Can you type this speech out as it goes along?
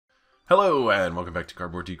Hello, and welcome back to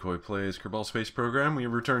Cardboard Decoy Plays Kerbal Space Program. We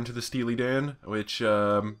have returned to the Steely Dan, which,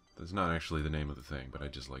 is not actually the name of the thing, but I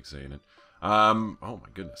just like saying it. Oh my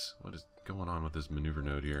goodness, what is going on with this maneuver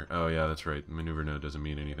node here? Oh yeah, that's right, the maneuver node doesn't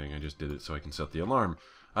mean anything, I just did it so I can set the alarm.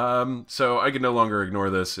 So I can no longer ignore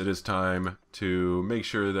this. It is time to make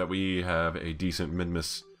sure that we have a decent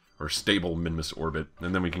Minmus, or stable Minmus orbit,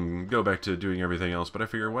 and then we can go back to doing everything else, but I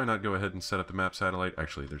figure why not go ahead and set up the map satellite?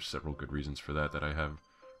 Actually, there's several good reasons for that I have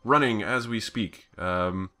running as we speak.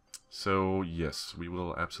 So yes, we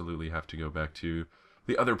will absolutely have to go back to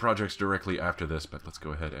the other projects directly after this, but let's go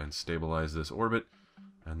ahead and stabilize this orbit,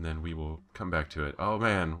 and then we will come back to it. Oh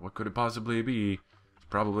man, what could it possibly be? It's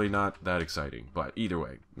probably not that exciting, but either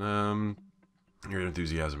way, your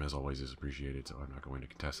enthusiasm as always is appreciated, so I'm not going to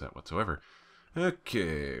contest that whatsoever.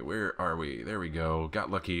 Okay, where are we? There we go. Got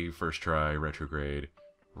lucky, first try, retrograde,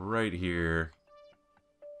 right here.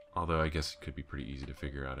 Although I guess it could be pretty easy to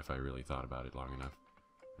figure out if I really thought about it long enough.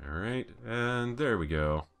 Alright, and there we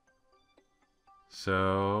go.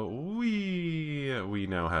 So, we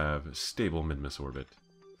now have stable Minmus orbit.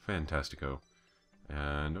 Fantastico.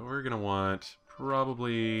 And we're gonna want,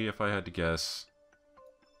 probably, if I had to guess...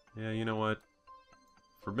 Yeah, you know what?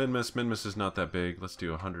 For Minmus is not that big. Let's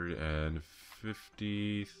do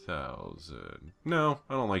 150,000. No,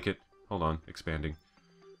 I don't like it. Hold on, expanding.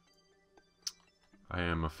 I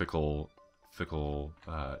am a fickle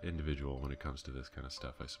individual when it comes to this kind of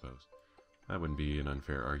stuff, I suppose. That wouldn't be an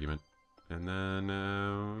unfair argument. And then,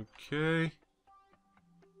 okay.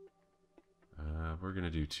 We're going to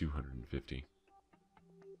do 250.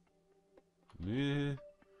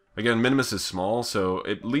 Again, Minimus is small, so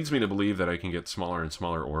it leads me to believe that I can get smaller and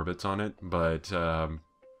smaller orbits on it, but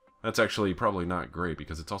that's actually probably not great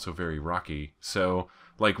because it's also very rocky. So,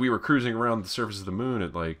 like, we were cruising around the surface of the moon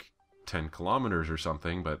at, like, 10 kilometers or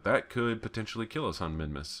something, but that could potentially kill us on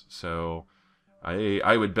Minmus. So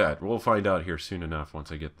I would bet. We'll find out here soon enough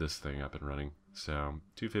once I get this thing up and running. So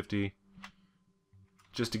 250,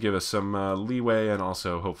 just to give us some leeway and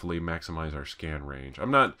also hopefully maximize our scan range.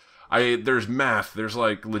 There's math, there's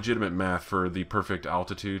like legitimate math for the perfect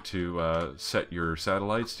altitude to set your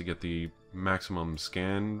satellites to get the maximum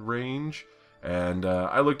scan range. And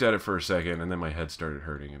I looked at it for a second and then my head started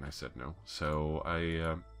hurting and I said no. So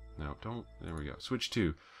no, don't. There we go. Switch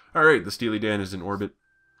 2. Alright, the Steely Dan is in orbit.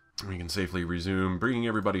 We can safely resume, bringing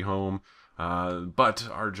everybody home. But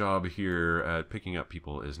our job here at picking up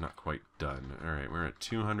people is not quite done. Alright, we're at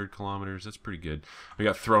 200 kilometers. That's pretty good. We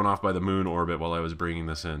got thrown off by the moon orbit while I was bringing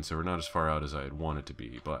this in, so we're not as far out as I had wanted to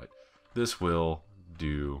be. But this will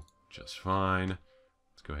do just fine.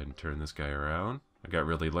 Let's go ahead and turn this guy around. I got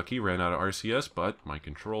really lucky, ran out of RCS, but my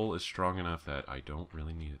control is strong enough that I don't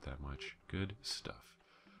really need it that much. Good stuff.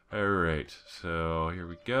 Alright, so here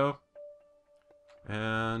we go.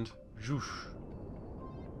 And zhoosh.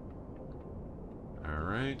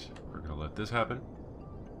 Alright, we're gonna let this happen.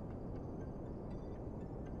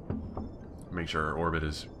 Make sure our orbit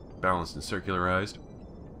is balanced and circularized.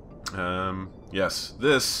 Yes,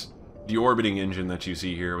 this deorbiting engine that you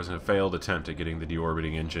see here was a failed attempt at getting the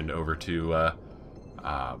deorbiting engine over to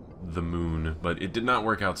the moon, but it did not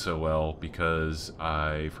work out so well because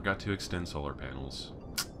I forgot to extend solar panels.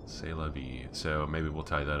 C'est la vie. So maybe we'll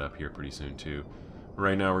tie that up here pretty soon too.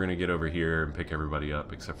 Right now we're going to get over here and pick everybody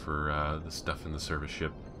up except for the stuff in the service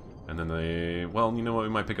ship. And then well, you know what, we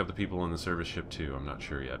might pick up the people in the service ship too. I'm not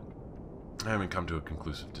sure yet. I haven't come to a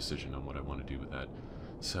conclusive decision on what I want to do with that.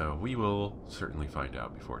 So we will certainly find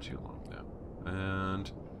out before too long now.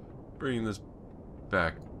 And bringing this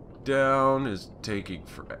back down is taking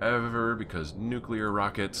forever because nuclear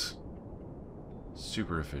rockets,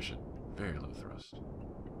 super efficient, very low thrust.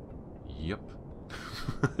 Yep.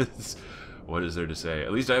 What is there to say?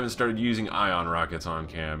 At least I haven't started using ion rockets on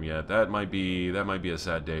cam yet. That might be a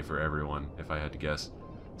sad day for everyone, if I had to guess.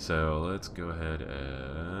 So let's go ahead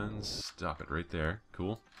and stop it right there.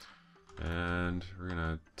 Cool. And we're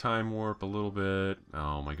gonna time warp a little bit.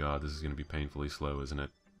 Oh my god, this is gonna be painfully slow, isn't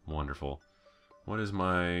it? Wonderful. What is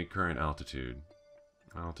my current altitude?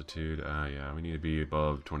 Altitude, yeah, we need to be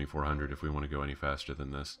above 2400 if we want to go any faster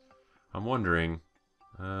than this. I'm wondering,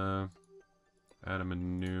 add a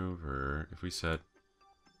maneuver. If we set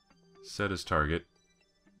as target.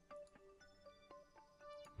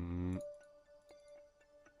 No,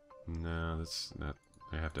 that's not.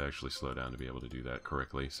 I have to actually slow down to be able to do that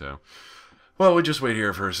correctly. So, well, we just wait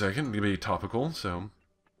here for a second. It'll be topical. So,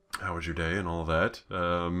 how was your day and all that?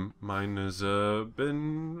 Mine has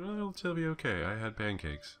been relatively okay. I had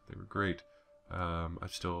pancakes. They were great.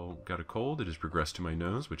 I've still got a cold. It has progressed to my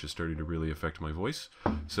nose, which is starting to really affect my voice.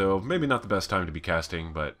 So maybe not the best time to be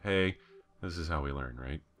casting, but hey, this is how we learn,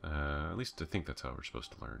 right? At least I think that's how we're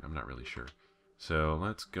supposed to learn. I'm not really sure. So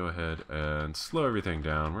let's go ahead and slow everything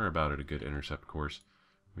down. We're about at a good intercept course.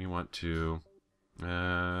 We want to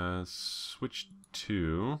switch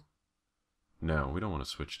to... No, we don't want to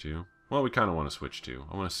switch to. Well, we kind of want to switch to.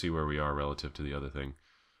 I want to see where we are relative to the other thing.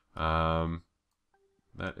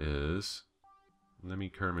 That is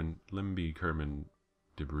Limby-Kerman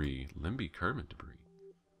debris. Limby-Kerman debris?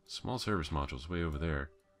 Small service modules way over there.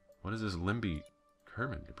 What is this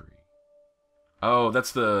Limby-Kerman debris? Oh,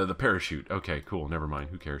 that's the parachute. Okay, cool. Never mind.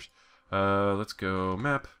 Who cares? Let's go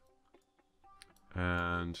map.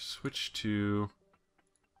 And switch to...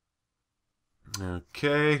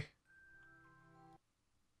 Okay.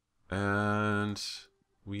 And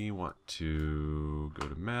we want to go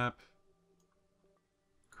to map.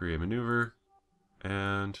 Create maneuver.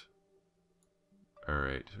 And...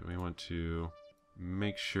 Alright, we want to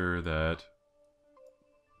make sure that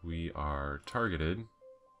we are targeted.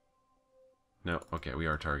 No, okay, we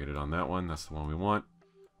are targeted on that one. That's the one we want.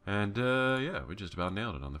 And, yeah, we just about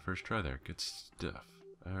nailed it on the first try there. Good stuff.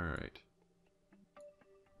 Alright.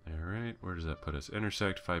 Alright, where does that put us?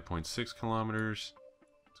 Intersect 5.6 kilometers.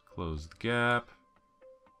 Let's close the gap.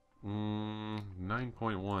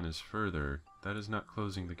 9.1 is further. That is not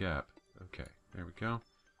closing the gap. Okay, there we go.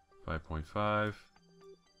 5.5.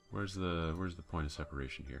 Where's the point of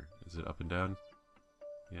separation here? Is it up and down?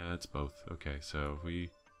 Yeah, it's both. Okay, so if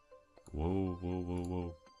we... Whoa, whoa, whoa,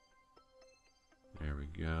 whoa. There we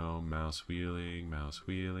go. Mouse wheeling, mouse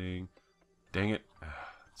wheeling. Dang it.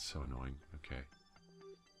 It's so annoying. Okay.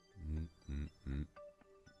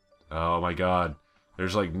 Oh my god.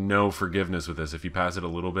 There's like no forgiveness with this. If you pass it a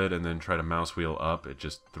little bit and then try to mouse wheel up, it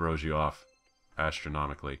just throws you off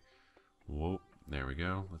astronomically. Whoa. There we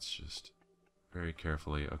go. Let's just very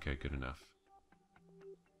carefully. Okay, good enough.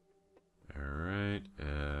 Alright,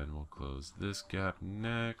 and we'll close this gap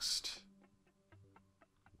next.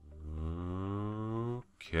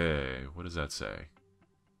 Okay, what does that say?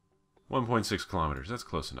 1.6 kilometers, that's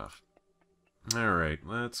close enough. Alright,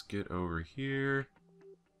 let's get over here.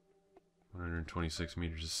 126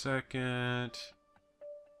 meters a second.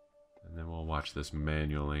 And then we'll watch this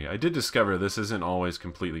manually. I did discover this isn't always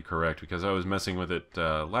completely correct because I was messing with it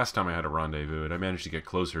last time I had a rendezvous, and I managed to get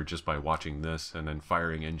closer just by watching this and then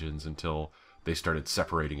firing engines until they started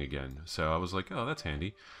separating again. So I was like, oh, that's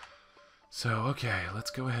handy. So, okay, let's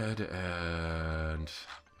go ahead and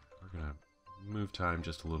we're going to move time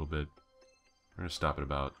just a little bit. We're going to stop at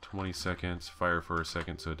about 20 seconds, fire for a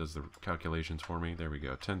second so it does the calculations for me. There we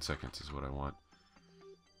go, 10 seconds is what I want.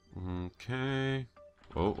 Okay.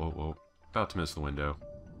 Whoa, whoa, whoa. About to miss the window.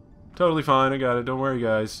 Totally fine, I got it. Don't worry,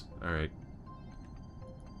 guys. Alright.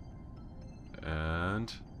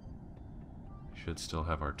 And... we should still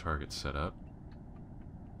have our target set up.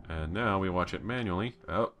 And now we watch it manually.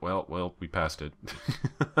 Oh, well, we passed it.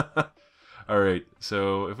 Alright,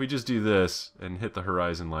 so if we just do this and hit the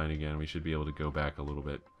horizon line again, we should be able to go back a little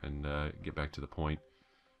bit and get back to the point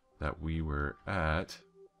that we were at.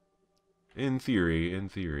 In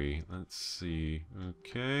theory. Let's see.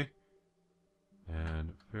 Okay.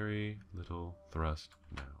 And very little thrust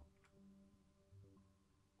now.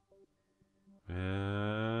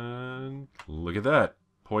 And look at that.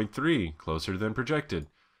 0.3. Closer than projected.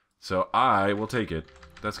 So I will take it.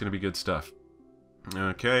 That's going to be good stuff.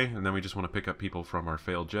 Okay, and then we just want to pick up people from our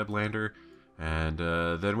failed Jeb lander. And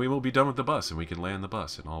then we will be done with the bus, and we can land the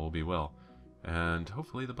bus, and all will be well. And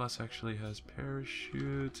hopefully the bus actually has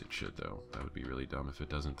parachutes. It should, though. That would be really dumb if it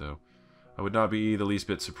doesn't, though. I would not be the least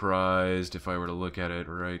bit surprised if I were to look at it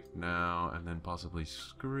right now and then possibly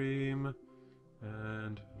scream.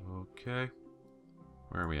 And, okay.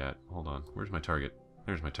 Where are we at? Hold on. Where's my target?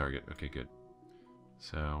 There's my target. Okay, good.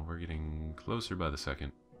 So, we're getting closer by the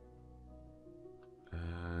second.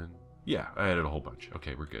 And, yeah, I added a whole bunch.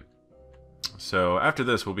 Okay, we're good. So, after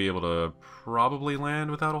this, we'll be able to probably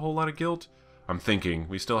land without a whole lot of guilt. I'm thinking.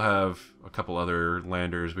 We still have a couple other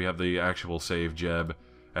landers. We have the actual save Jeb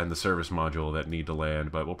and the service module that need to land,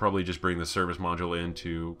 but we'll probably just bring the service module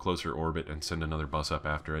into closer orbit and send another bus up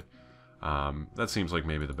after it. That seems like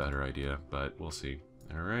maybe the better idea, but we'll see.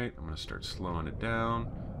 Alright, I'm going to start slowing it down.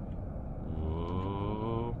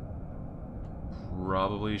 Whoa.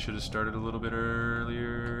 Probably should have started a little bit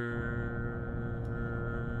earlier.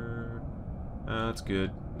 That's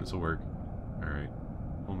good. This will work. Alright,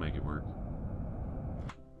 we'll make it work.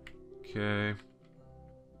 Okay.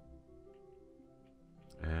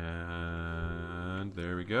 And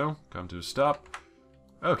there we go. Come to a stop.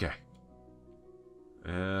 Okay.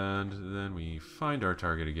 And then we find our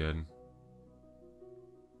target again.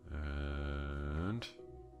 And...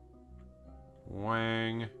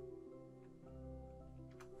 wang.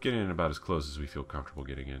 get in about as close as we feel comfortable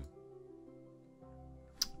getting in.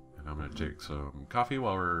 And I'm going to take some coffee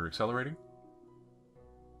while we're accelerating.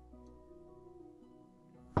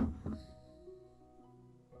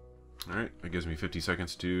 Alright, that gives me 50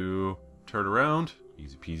 seconds to turn around.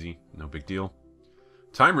 Easy peasy, no big deal.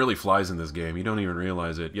 Time really flies in this game, you don't even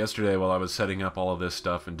realize it. Yesterday, while I was setting up all of this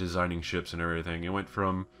stuff and designing ships and everything, it went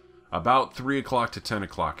from about 3 o'clock to 10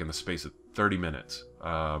 o'clock in the space of 30 minutes.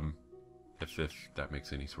 If that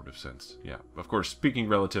makes any sort of sense. Yeah, of course, speaking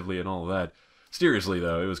relatively and all of that. Seriously,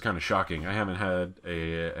 though, it was kind of shocking. I haven't had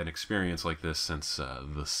an experience like this since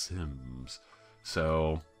The Sims.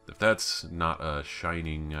 So, if that's not a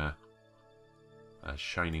shining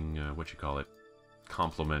what you call it,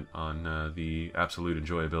 compliment on the absolute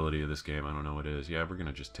enjoyability of this game, I don't know what it is. Yeah, we're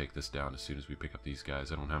gonna just take this down as soon as we pick up these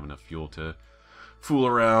guys. I don't have enough fuel to fool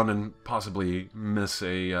around and possibly miss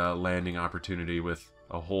a landing opportunity with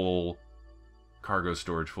a whole cargo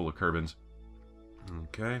storage full of Kerbins.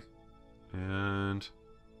 Okay, and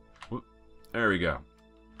whoop, there we go.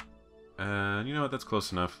 And you know what, that's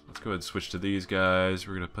close enough. Let's go ahead and switch to these guys.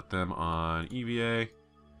 We're gonna put them on EVA.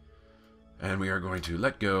 And we are going to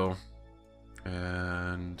let go.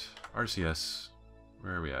 And RCS.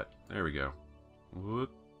 Where are we at? There we go.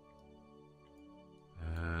 Whoop.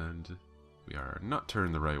 And we are not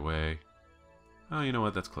turned the right way. Oh, you know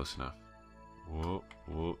what? That's close enough. Whoa,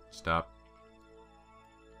 whoa, stop.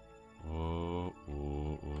 Whoa,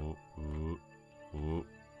 whoa, whoa, whoa, whoa.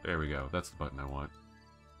 There we go. That's the button I want.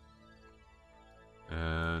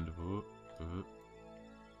 And whoop, whoop.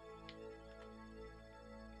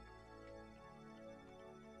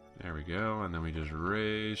 There we go, and then we just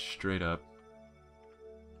raise straight up.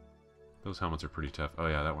 Those helmets are pretty tough. Oh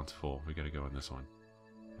yeah, that one's full. We gotta go in this one.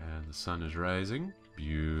 And the sun is rising.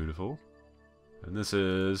 Beautiful. And this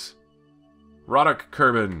is Roddick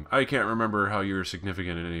Kerbin. I can't remember how you were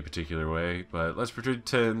significant in any particular way, but let's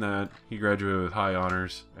pretend that he graduated with high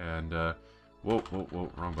honors. And, whoa, whoa,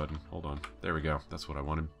 whoa, wrong button. Hold on. There we go. That's what I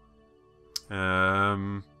wanted.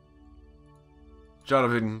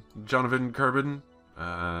 Jonathan Kerbin.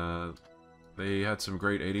 They had some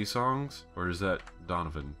great 80s songs, or is that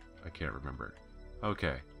Donovan? I can't remember.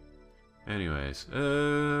 Okay. Anyways, we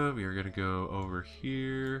are gonna go over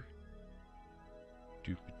here.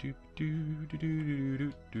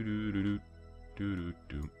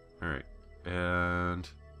 Alright, and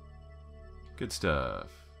good stuff.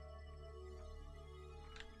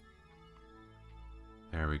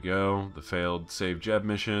 There we go. The failed Save Jeb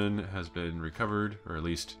mission has been recovered, or at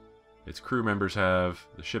least its crew members have.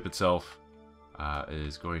 The ship itself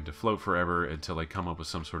is going to float forever until they come up with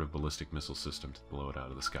some sort of ballistic missile system to blow it out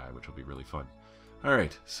of the sky, which will be really fun.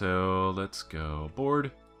 Alright, so let's go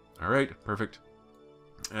aboard. Alright, perfect.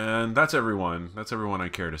 And that's everyone. That's everyone I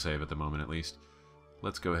care to save at the moment, at least.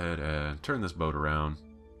 Let's go ahead and turn this boat around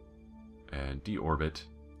and deorbit.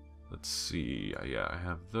 Let's see. Yeah, I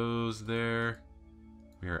have those there.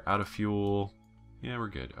 We are out of fuel. Yeah, we're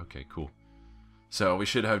good. Okay, cool. So we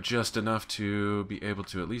should have just enough to be able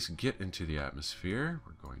to at least get into the atmosphere.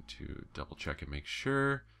 We're going to double check and make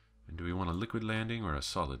sure. And do we want a liquid landing or a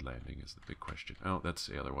solid landing is the big question. Oh, that's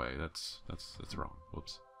the other way. That's wrong.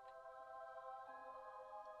 Whoops.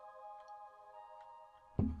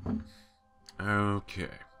 Okay,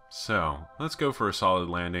 so let's go for a solid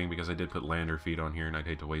landing because I did put lander feed on here and I'd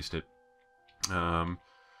hate to waste it.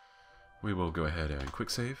 We will go ahead and quick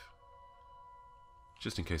save.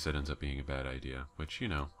 Just in case that ends up being a bad idea, which, you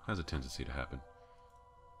know, has a tendency to happen.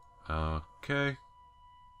 Okay.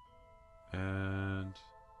 And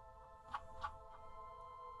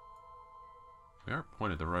we aren't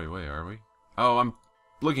pointed the right way, are we? Oh, I'm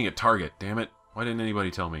looking at target, damn it. Why didn't anybody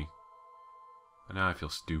tell me? And now I feel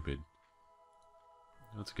stupid.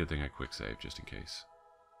 That's a good thing I quick save, just in case.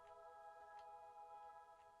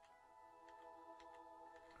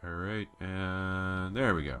 Alright, and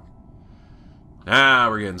there we go. Ah,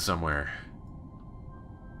 we're getting somewhere.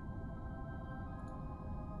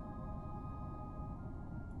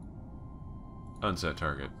 Unset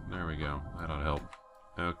target. There we go. That ought to help.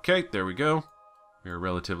 Okay, there we go. We are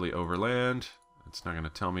relatively overland. It's not going to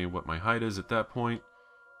tell me what my height is at that point.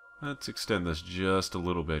 Let's extend this just a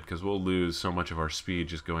little bit, because we'll lose so much of our speed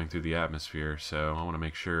just going through the atmosphere. So I want to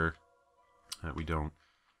make sure that we don't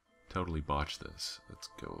totally botch this. Let's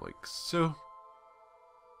go like so.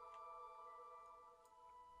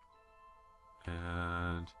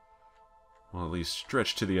 And we'll at least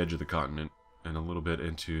stretch to the edge of the continent and a little bit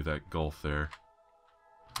into that gulf there.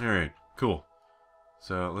 Alright, cool.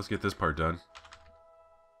 So let's get this part done.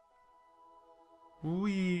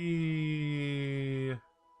 Whee!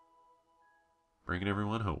 Bringing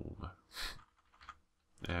everyone home.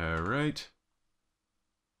 Alright.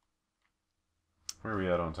 Where are we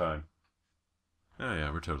at on time? Oh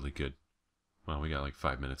yeah, we're totally good. Well, we got like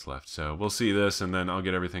 5 minutes left, so we'll see this, and then I'll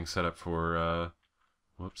get everything set up for,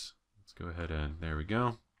 whoops. Let's go ahead and, there we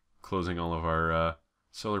go. Closing all of our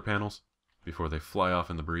solar panels before they fly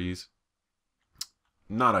off in the breeze.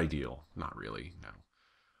 Not ideal. Not really,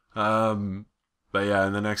 no. But yeah,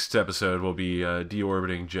 in the next episode, we'll be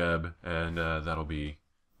deorbiting Jeb, and that'll be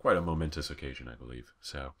quite a momentous occasion, I believe.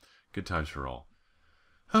 So, good times for all.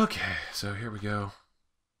 Okay, so here we go.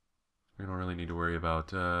 We don't really need to worry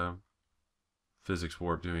about physics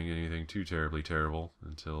warp doing anything too terribly terrible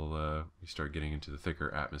until we start getting into the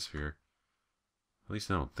thicker atmosphere. At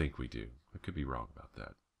least I don't think we do. I could be wrong about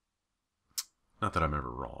that. Not that I'm ever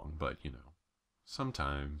wrong, but, you know,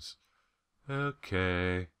 sometimes.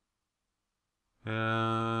 Okay.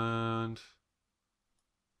 And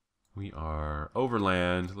we are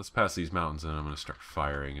overland. Let's pass these mountains and I'm going to start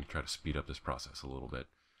firing and try to speed up this process a little bit.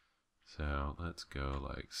 So let's go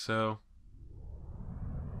like so.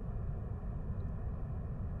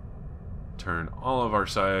 Turn all of our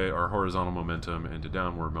horizontal momentum into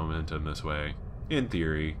downward momentum this way. In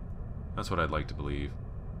theory, that's what I'd like to believe.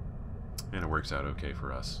 And it works out okay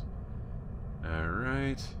for us.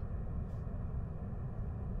 Alright.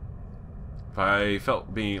 If I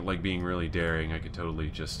felt being really daring, I could totally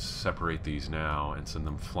just separate these now and send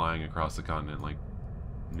them flying across the continent like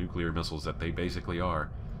nuclear missiles that they basically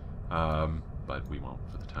are. But we won't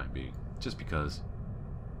for the time being. Just because.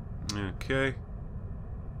 Okay.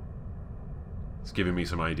 It's giving me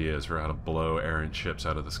some ideas for how to blow errant ships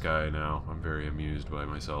out of the sky now. I'm very amused by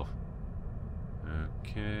myself.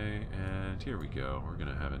 Okay, and here we go. We're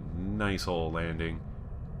gonna have a nice old landing.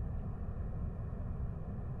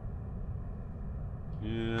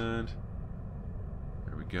 And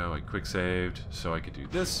there we go. I quick saved so I could do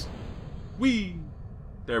this. Whee!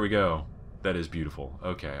 There we go. That is beautiful.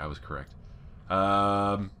 Okay, I was correct.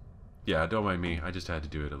 Yeah, don't mind me. I just had to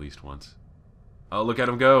do it at least once. Oh, look at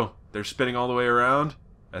them go. They're spinning all the way around.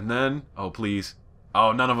 And then, oh, please.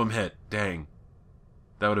 Oh, none of them hit. Dang.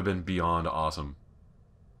 That would have been beyond awesome.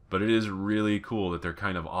 But it is really cool that they're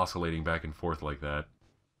kind of oscillating back and forth like that.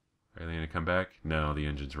 Are they going to come back? No, the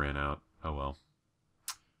engines ran out. Oh, well.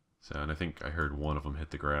 So, and I think I heard one of them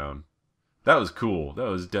hit the ground. That was cool. That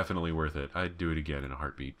was definitely worth it. I'd do it again in a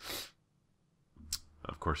heartbeat.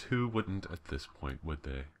 Of course, who wouldn't at this point, would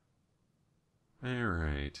they?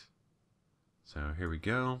 Alright. So here we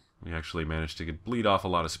go. We actually managed to bleed off a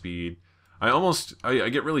lot of speed. I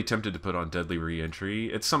get really tempted to put on Deadly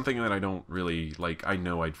Re-Entry. It's something that I don't really, like, I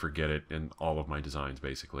know I'd forget it in all of my designs,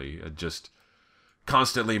 basically. Just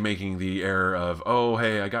constantly making the error of, oh,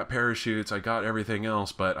 hey, I got parachutes, I got everything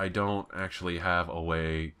else, but I don't actually have a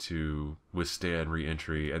way to withstand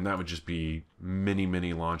re-entry, and that would just be many,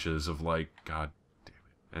 many launches of, like, god damn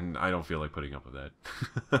it. And I don't feel like putting up with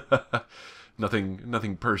that.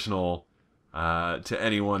 Nothing personal to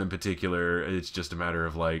anyone in particular. It's just a matter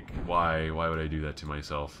of, like, why would I do that to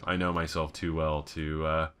myself? I know myself too well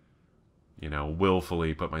to you know,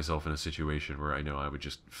 willfully put myself in a situation where I know I would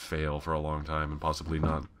just fail for a long time and possibly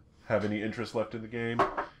not have any interest left in the game.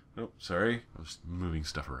 Oh, sorry. I was moving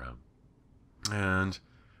stuff around. And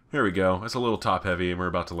here we go. It's a little top heavy and we're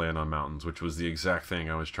about to land on mountains, which was the exact thing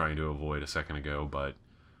I was trying to avoid a second ago, but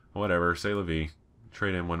whatever. C'est la vie.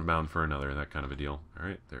 Trade in one mountain for another, that kind of a deal.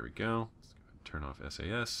 Alright, there we go. Let's go ahead and turn off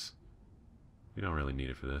SAS. We don't really need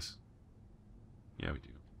it for this. Yeah, we do.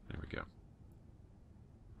 There we go.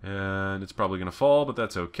 And it's probably going to fall, but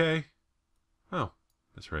that's okay. Oh,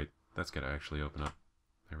 that's right. That's got to actually open up.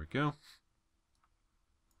 There we go.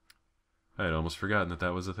 I had almost forgotten that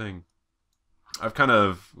that was a thing. I've kind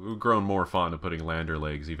of grown more fond of putting lander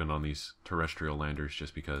legs even on these terrestrial landers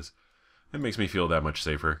just because it makes me feel that much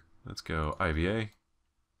safer. Let's go IVA.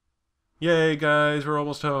 Yay, guys, we're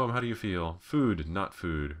almost home. How do you feel? Food, not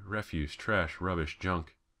food. Refuse, trash, rubbish,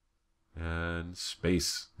 junk. And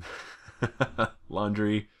space.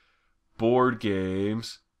 Laundry, board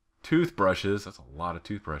games, toothbrushes. That's a lot of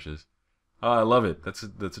toothbrushes. Oh, I love it. That's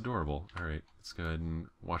adorable. All right, let's go ahead and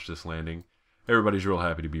watch this landing. Everybody's real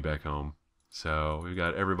happy to be back home. So we've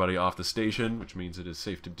got everybody off the station, which means it is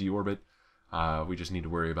safe to deorbit. We just need to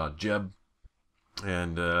worry about Jeb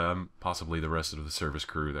and possibly the rest of the service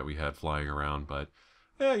crew that we had flying around. But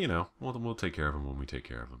yeah, you know, we'll take care of them when we take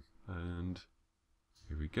care of them. And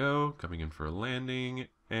here we go, coming in for a landing.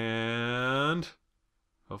 And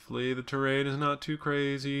hopefully the terrain is not too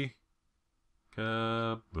crazy.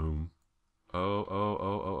 Kaboom. Oh.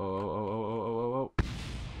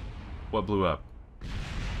 What blew up?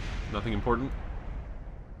 Nothing important?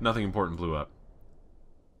 Nothing important blew up.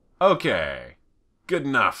 Okay. Good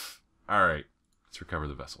enough. Alright, let's recover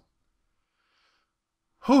the vessel.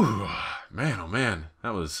 Whew, man, oh man,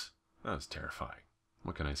 that was terrifying.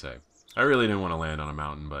 What can I say? I really didn't want to land on a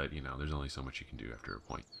mountain, but, you know, there's only so much you can do after a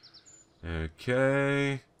point.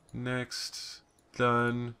 Okay, next,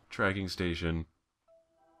 done, tracking station.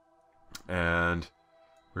 And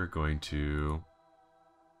we're going to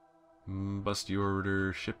bust the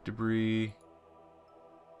orbiter, ship debris.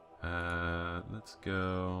 Let's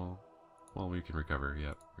go. Well, we can recover.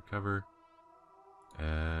 Yep, recover.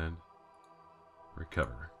 And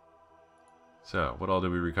recover. So, what all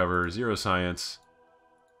did we recover? 0 science.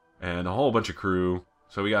 And a whole bunch of crew.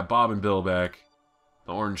 So we got Bob and Bill back.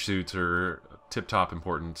 The orange suits are tip-top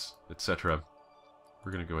importance, etc.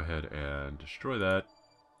 We're going to go ahead and destroy that.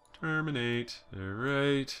 Terminate.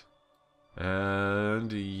 Alright.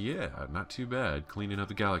 And yeah, not too bad. Cleaning up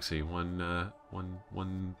the galaxy one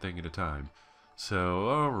thing at a time. So,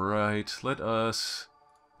 alright,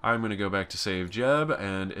 I'm going to go back to save Jeb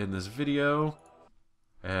and end this video.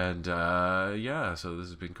 And yeah, so this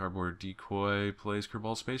has been Cardboard Decoy plays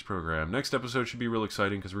Kerbal Space Program. Next episode should be real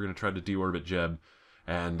exciting because we're going to try to deorbit Jeb.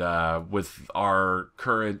 And with our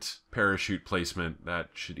current parachute placement, that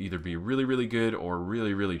should either be really, really good or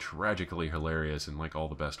really, really tragically hilarious in like all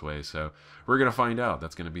the best ways. So we're going to find out.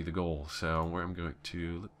 That's going to be the goal. So where I'm going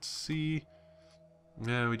to, let's see.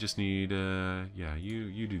 Yeah, we just need, yeah,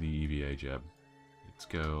 you do the EVA, Jeb. Let's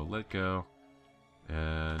go, let go.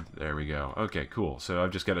 And there we go. Okay, cool. So I've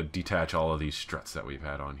just got to detach all of these struts that we've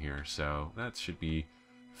had on here. So that should be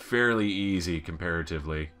fairly easy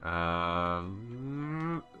comparatively.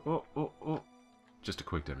 Just a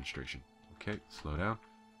quick demonstration. Okay, slow down.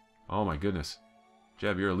 Oh my goodness.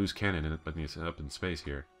 Jeb, you're a loose cannon but he's up in space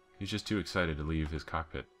here. He's just too excited to leave his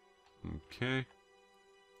cockpit. Okay.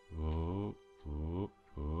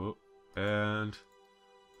 And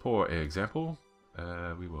for example,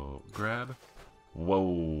 we will grab.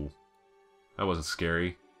 Whoa. That wasn't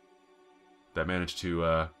scary. That managed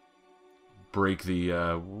to break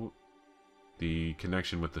the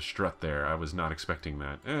connection with the strut there. I was not expecting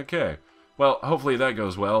that. Okay. Well, hopefully that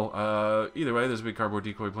goes well. Either way, this has been Cardboard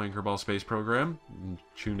Decoy playing Kerbal Space Program.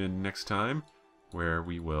 Tune in next time, where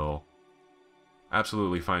we will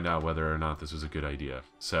absolutely find out whether or not this was a good idea.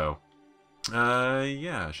 So,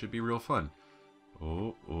 yeah, it should be real fun.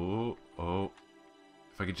 Oh.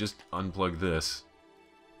 If I could just unplug this.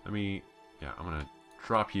 Yeah, I'm gonna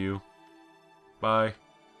drop you. Bye.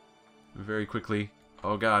 Very quickly.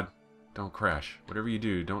 Oh god, don't crash. Whatever you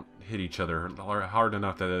do, don't hit each other hard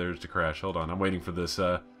enough that others to crash. Hold on, I'm waiting for this,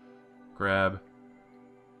 grab.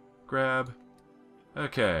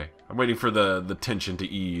 Okay, I'm waiting for the tension to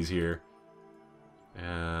ease here.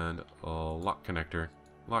 And a lock connector,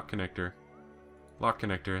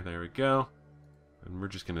 there we go. And we're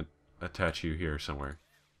just gonna attach you here somewhere.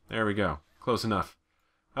 There we go, close enough.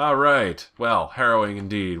 Alright, well, harrowing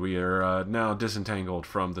indeed. We are now disentangled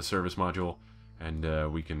from the service module, and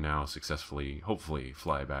we can now successfully, hopefully,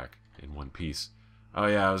 fly back in one piece. Oh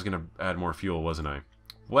yeah, I was going to add more fuel, wasn't I?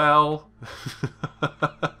 Well,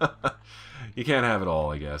 you can't have it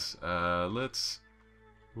all, I guess. Let's...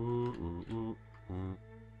 Come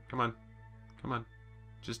on.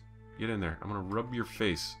 Just get in there. I'm going to rub your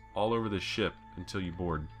face all over the ship until you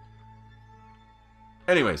board.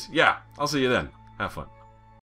 Anyways, yeah, I'll see you then. Have fun.